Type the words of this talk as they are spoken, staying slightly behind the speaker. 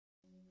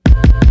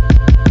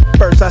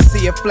first I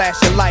see it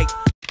flashing like.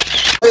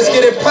 Let's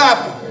get it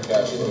poppin'.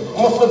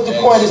 I'm gonna flip the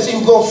coin to see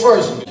who go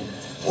first.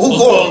 Who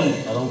going?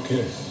 I don't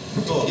care.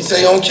 You say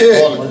you don't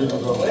care?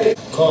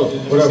 Call it,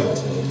 whatever.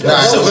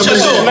 Nah, so flip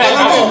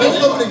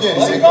it again.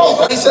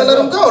 He said let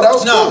him go. That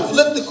was cool.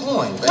 Flip the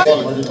coin,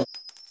 man.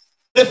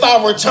 If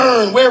I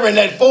return wearing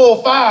that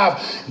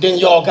 4-5, then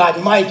y'all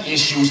got mic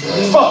issues.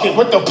 Fuck it,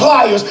 with the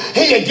pliers,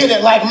 he'll get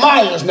it like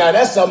Myers. Now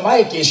that's a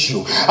mic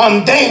issue.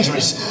 I'm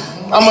dangerous.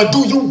 I'ma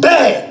do you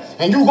bad.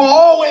 And you gonna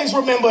always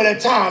remember the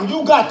time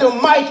you got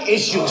them mic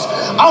issues.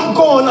 I'm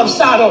going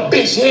upside a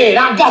bitch head.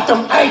 I got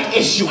them mic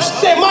issues.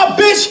 Say my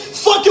bitch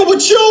fucking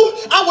with you,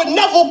 I would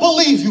never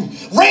believe you.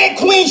 Red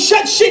Queen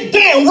shut shit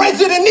down.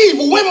 Resident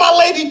Evil, when my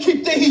lady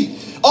keep the heat.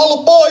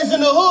 All the boys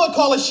in the hood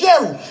call her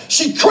Cheryl.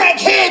 She crack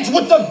heads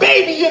with the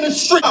baby in the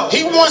street.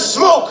 He wants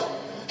smoke.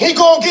 He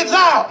gonna get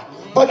loud.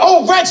 But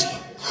old Reggie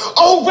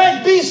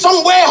be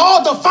somewhere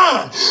hard to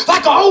find.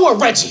 Like a old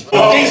Reggie.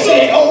 They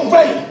said old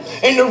Reggie.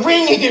 In the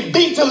ring, he get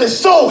beat till it's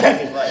so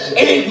heavy.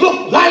 And it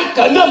looked like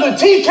another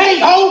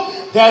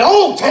TKO, that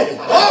old Teddy.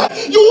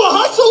 You a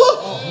hustler?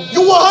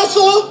 You a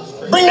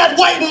hustler? Bring that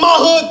white in my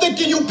hood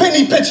thinking you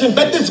penny pitching.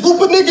 Bet this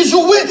group of niggas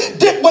you with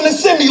dip when the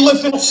semi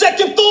lifting.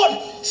 Second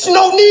thought, it's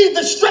no need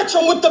to stretch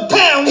him with the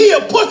pound. He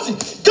a pussy,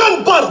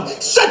 gun button,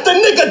 set the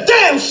nigga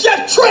down,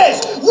 chef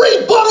trash.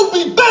 Rebuttal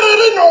be better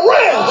than the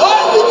round.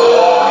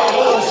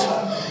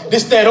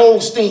 This that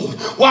old steam.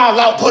 Wild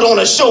out put on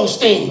a show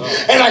steam.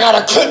 And I got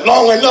a clip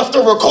long enough to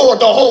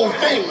record the whole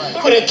thing.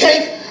 For the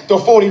cake, the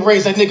 40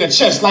 raise a nigga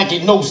chest like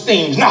it no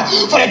steams. Now,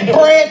 for that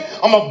bread,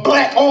 I'm a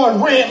black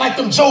on red like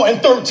them Jordan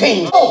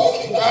 13s. Oh,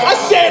 I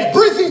said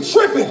Brizzy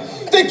tripping.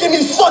 Thinking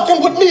he's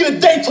fucking with me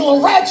today till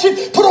a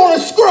ratchet put on a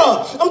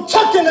scrub. I'm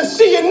tucking a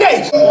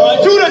CNA.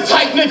 You the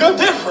type nigga.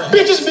 Different.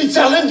 Bitches be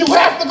telling you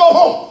have to go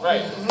home.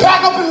 Right.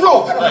 Pack up and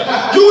roll.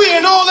 Right. You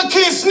eating all the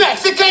kids'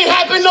 snacks. It can't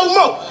happen no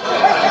more.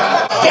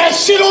 That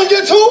shit on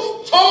your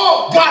tooth?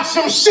 Got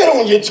some shit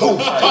on your tooth.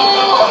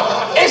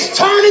 It's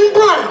turning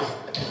brown.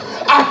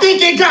 I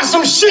think it got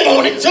some shit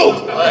on it too.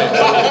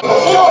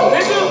 Yo,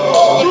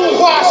 nigga, you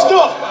washed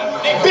up.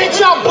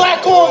 Bitch, I'm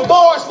black on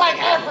bars like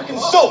African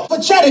soap.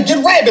 But try to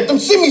get rabbit, them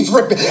simmies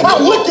ripping. I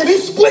look at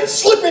his split,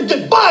 slip, and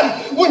get body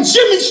when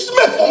Jimmy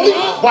Smith on me.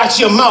 Watch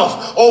your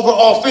mouth. Over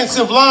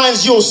offensive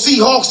lines, you'll see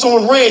Hawks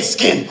on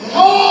Redskin.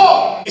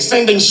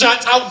 Sending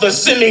shots out the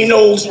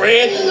semi-nose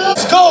red.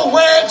 Let's go,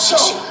 Red.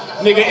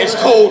 Nigga, it's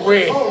cold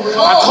red.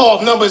 I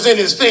called numbers in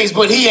his face,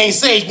 but he ain't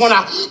safe when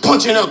I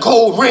punch in a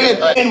cold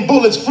red. And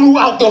bullets flew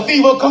out the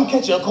fever. Come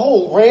catch a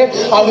cold red.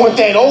 I want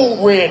that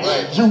old red.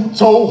 You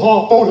told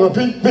her for the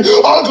beat me.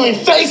 Ugly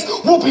face,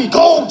 whoopee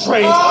gold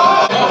trains.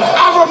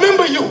 I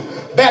remember you.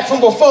 Back from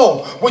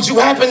before, would you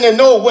happen to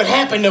know what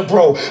happened to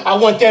bro? I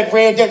want that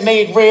red that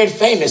made red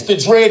famous, the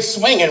dread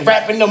swinging,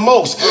 rapping the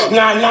most.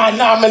 Nah,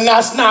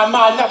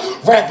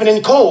 rapping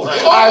in cold.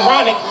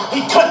 Ironic,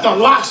 he cut the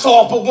locks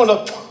off, but when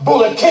a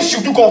bullet kiss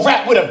you, you gon'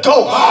 rap with a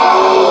ghost.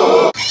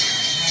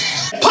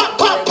 Pop,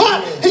 pop,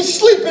 pop, he's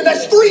sleeping,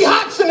 that's 3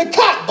 hots in the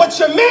cot. But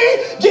your man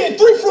getting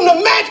 3 from the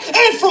Mac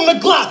and from the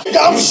Glock.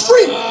 I'm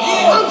street,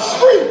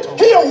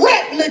 he a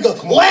rap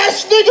nigga.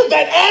 Last nigga,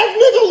 that Av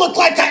nigga look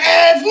like an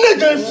Av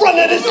nigga in front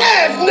of this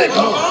Av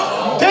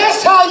nigga.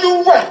 That's how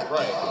you rap.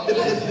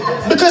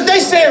 Because they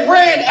said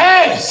red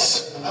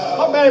ass.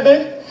 My bad,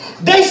 baby.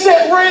 They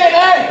said red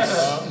ass.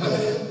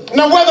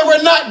 Now, whether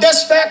or not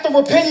that's fact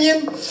or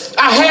opinion,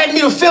 I had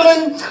me the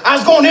feeling I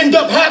was gonna end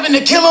up having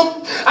to kill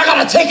him. I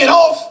gotta take it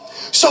off.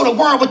 Show the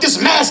world what this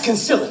mask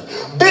concealing.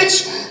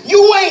 Bitch,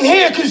 you ain't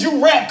here because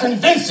you rap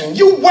convincing.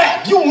 You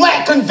whack, you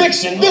lack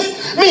conviction.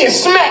 This me and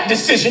Smack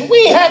decision.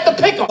 We ain't had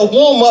to pick him. A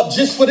warm-up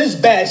just for this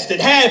bastard,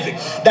 Havoc.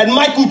 That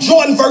Michael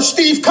Jordan versus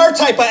Steve Kerr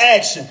type of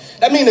action.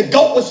 That mean the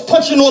GOAT was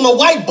punching on a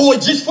white boy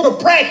just for the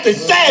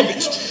practice.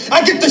 Savage.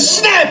 I get the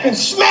snapping,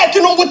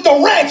 smacking him with the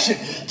ratchet.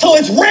 Till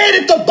it's red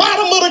at the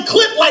bottom of the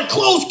clip like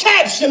closed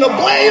caption. A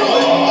blame.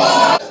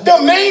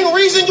 The main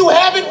reason you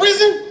haven't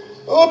risen?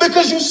 Oh,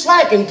 because you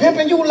slacking,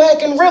 pimping, you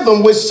lacking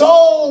rhythm with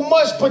so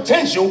much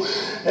potential.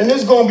 And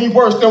it's gonna be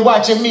worse than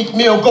watching Meek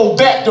Mill go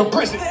back to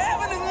prison.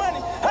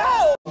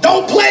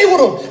 Don't play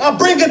with him. I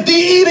bring a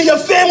DE to your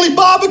family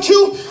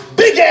barbecue.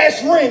 Big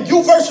ass ring,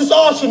 you versus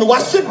Arsenal. I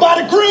sit by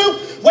the grill,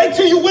 wait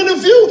till you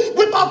interview,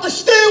 whip out the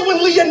steel when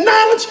leave your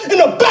knowledge in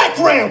the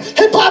background.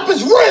 Hip hop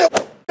is real.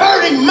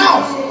 Dirty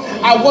mouth.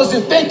 I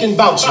wasn't thinking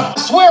about you. I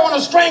swear on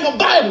a string of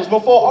Bibles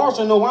before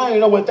Arsenal, I ain't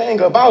know a thing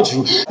about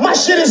you. My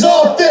shit is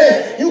all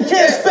thick. You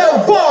can't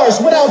spell bars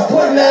without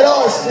putting that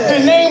arsenal.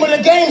 The name of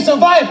the game,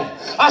 survival.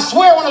 I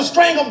swear on a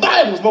string of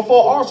Bibles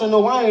before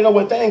Arsenal, I ain't know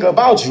a thing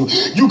about you.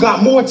 You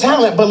got more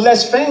talent but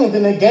less fame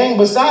than the gang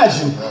beside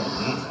you.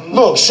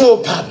 Look,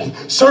 Suge popping,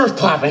 Surf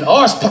popping,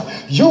 Arse popping.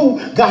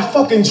 You got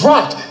fucking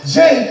dropped.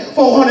 J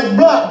 400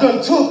 block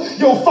done took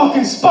your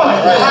fucking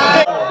spot.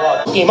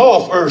 Him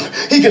off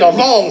Earth. He get a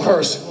long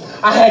hearse.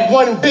 I had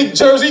one big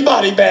jersey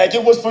body bag.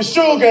 It was for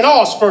Suge and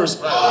Oz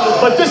first.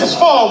 But this is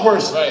far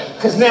worse.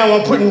 Because now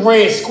I'm putting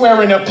red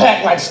square in a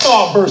pack like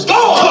Starburst.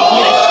 Go!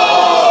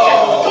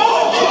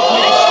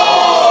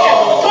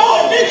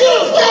 Go,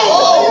 nigga! Go!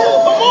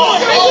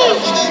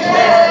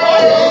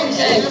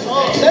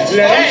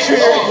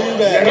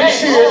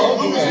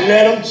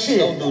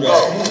 do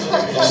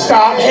that.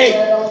 Stop hating.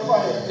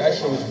 That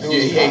shit was beautiful.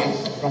 Yeah, he hating.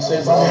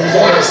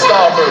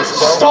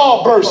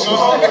 Starburst.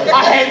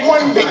 I had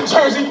one big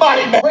Jersey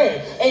body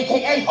man,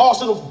 aka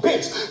Arsenal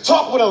bitch.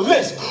 Talk with a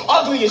lisp,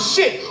 ugly as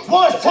shit.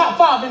 Was top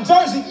 5 in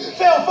Jersey,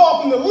 fell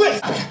far from the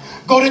list.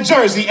 Go to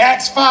Jersey,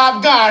 ask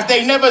 5 guys,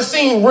 they never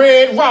seen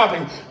Red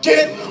Robin.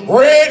 Get it?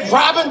 Red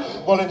Robin?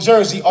 Well, in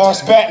Jersey,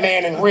 Ars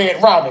Batman and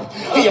Red Robin.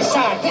 He a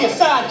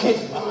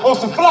sidekick on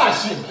some fly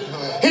shit.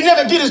 He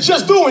never get his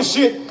just doing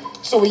shit,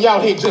 so we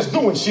out here just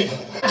doing shit.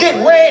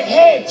 Get red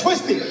head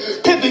twisted,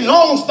 Pimpy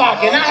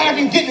Longstock, and I have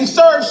him getting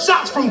served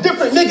shots from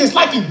different niggas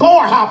like he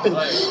bar hopping.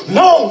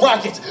 Long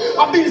rockets.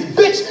 I beat his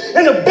bitch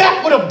in the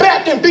back with a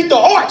bat and beat the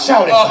arch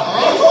out of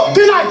it.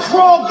 Then I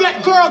drug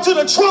that girl to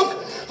the trunk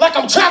like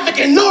I'm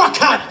trafficking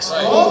narcotics.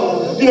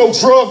 You know,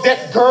 drug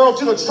that girl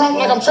to the trunk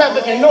like I'm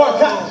trafficking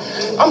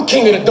narcotics. I'm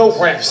king of the dope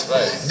raps.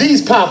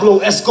 These Pablo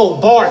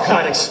Escobar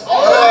narcotics.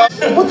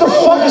 What the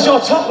fuck is y'all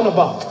talking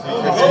about?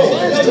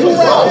 20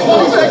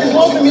 seconds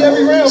longer than me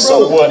every round, bro.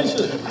 So what?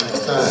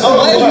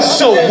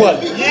 So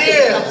what?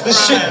 Yeah.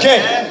 This shit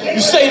gay.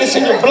 You say this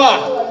in your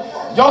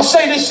blog. Y'all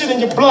say this shit in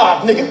your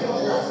blog, nigga.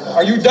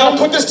 Are you done?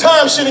 Put this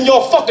time shit in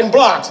your fucking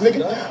blogs,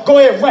 nigga. Go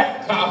ahead,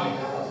 rap.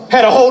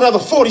 Had a whole other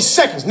 40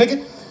 seconds,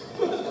 nigga.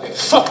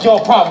 Fuck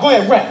y'all problem. Go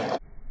ahead,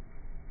 rap.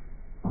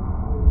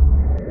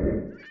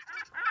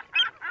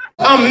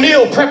 I'm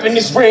meal prepping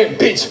this red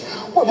bitch.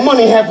 What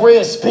money have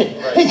Red spent?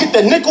 He get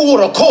the nickel or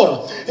the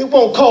quarter. It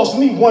won't cost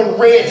me 1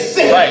 red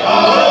cent.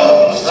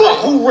 Fuck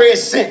who Red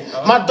sent.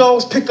 My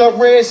dogs pick up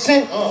Red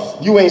scent.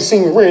 You ain't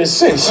seen Red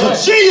since.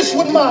 Genius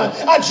with mine.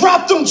 I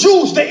dropped them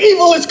jewels. The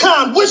evil is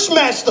kind.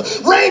 Wishmaster.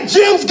 Red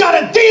gems got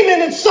a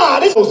demon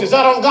inside. I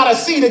don't gotta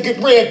see to get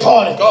Red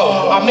parted.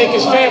 I make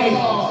his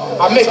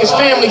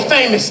family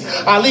famous.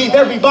 I leave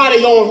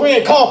everybody on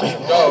red carpet.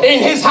 In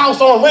his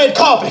house on red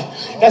carpet.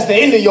 That's the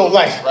end of your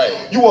life.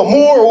 You a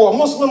Moor or a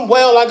Muslim?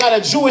 Well, I got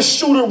a Jewish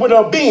shooter with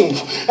a beam.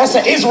 That's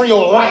an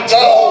Israelite.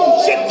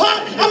 Shit,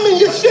 Pop, I'm in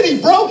your city,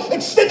 bro.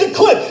 Extended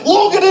clip,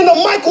 longer than a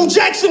Michael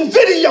Jackson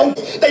video.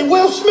 They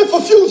Will Smith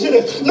a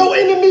fugitive. No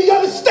enemy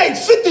of the state,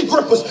 50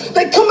 grippers.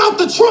 They come out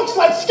the trunks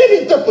like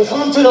skinny dippers.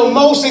 Come to the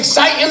most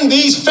exciting,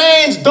 these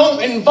fans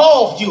don't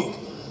involve you.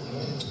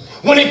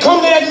 When it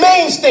comes to that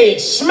main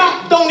stage,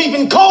 Smack don't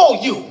even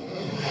call you.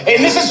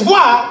 And this is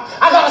why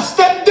I gotta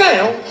step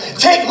down,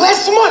 take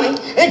less money,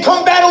 and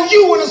come battle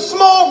you in a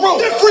small room.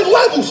 Different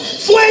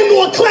levels, flame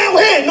or clown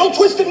head, no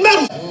twisted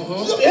metal.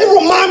 It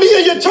remind me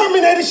of your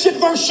Terminator shit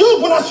versus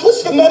Suge when I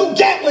switched the metal.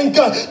 Gatling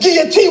gun,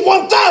 guillotine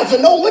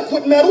 1000, no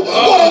liquid metal.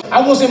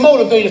 I wasn't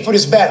motivated for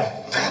this battle.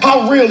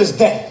 How real is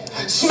that?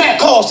 Smack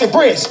calls said,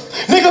 Brizz,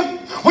 nigga,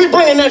 we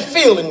bringing that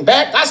feeling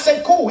back. I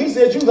said, cool. He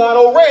said, you got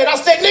old red. I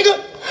said, nigga,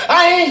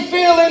 I ain't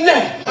feeling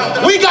that.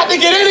 We got to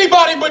get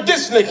anybody but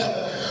this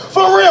nigga.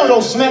 For real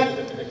though, Smack.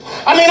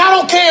 I mean, I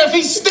don't care if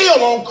he's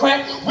still on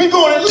crack. We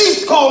gonna at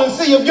least call and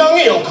see if Young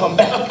L come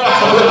back.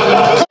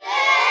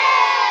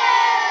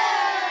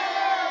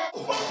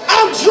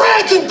 I'm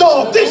Dragon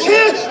Dog. This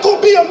here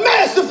gonna be a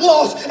massive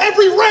loss.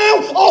 Every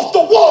round off the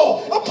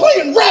wall. I'm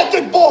playing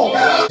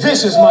racquetball.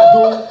 Vicious, my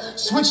dude.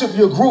 Switch up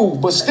your groove,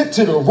 but stick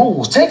to the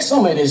rules. Take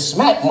some of this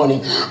Smack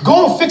money.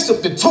 Go and fix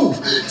up the tooth.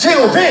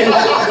 Till then,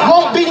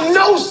 won't be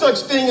no such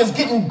thing as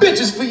getting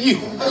bitches for you.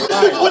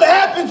 This is what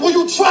happens when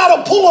you try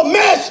to pull a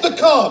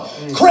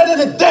MasterCard. Credit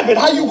or debit,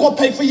 how you gonna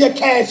pay for your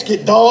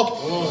casket, dog?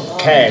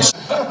 Cash.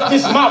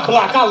 This my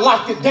block, I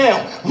locked it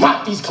down.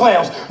 Mocked these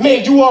clowns.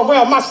 Made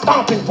URL my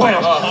stomping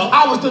ground.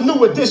 I was the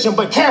new addition,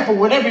 but careful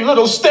with every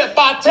little step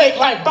I take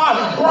like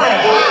Bobby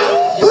Brown.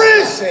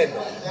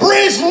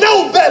 Brizz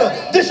know better.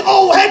 This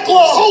old heckler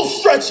a whole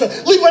stretcher.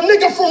 Leave a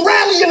nigga from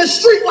Raleigh in the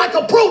street like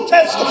a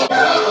protester.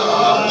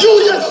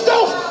 You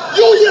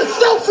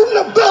yourself from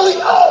the belly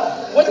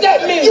up. What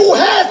that mean? You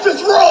half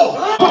is wrong.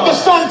 But the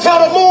sun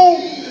tell the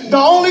moon, the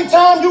only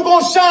time you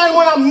gonna shine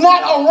when I'm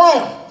not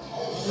around.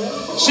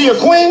 She a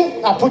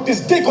queen? I put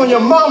this dick on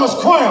your mama's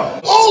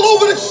crown. All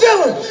over the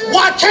ceiling.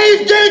 Why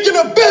cave gang in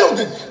the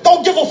building?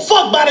 Don't give a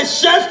fuck about a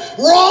chef.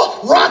 Raw,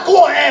 rock,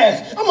 or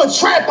ass. I'm a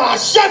trapper. I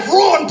chef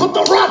raw and put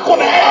the rock on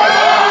the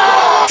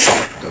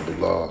ass. Double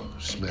Law,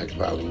 Smack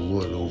Volume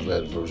 1 over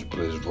at versus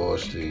Brizz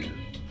Rawsteen.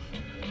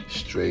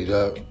 Straight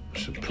up,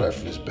 it's a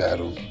preference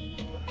battle.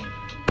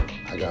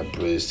 I got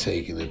Brizz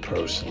taking it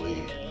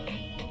personally.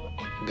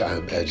 Got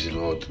him edging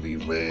all 3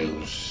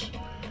 rounds.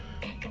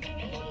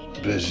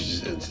 Brizz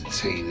is just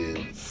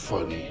entertaining,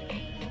 funny.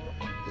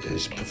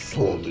 His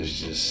performance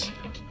just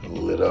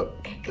lit up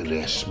in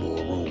that small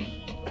room.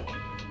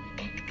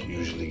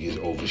 Usually gets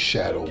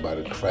overshadowed by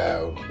the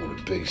crowd on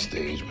the big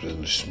stage, but in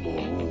the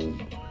small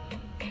room,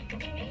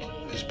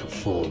 his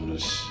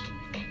performance,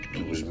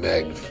 it was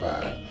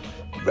magnified.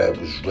 Red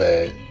was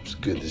red. It's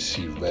good to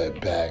see Red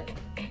back.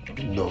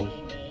 You know,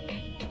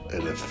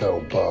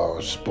 NFL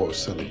bars, Sports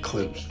Center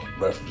clips,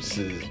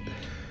 references.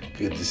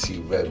 Good to see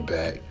Red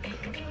back.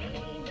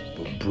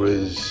 But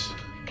Brizz,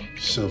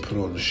 son put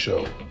on the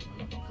show.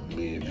 I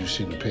mean, if you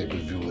seen the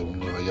pay-per-view, let me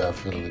know how y'all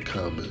feel in the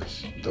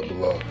comments.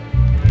 Double R.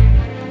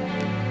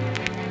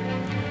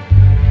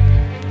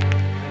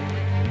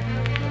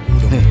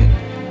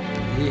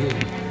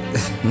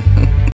 Brizz.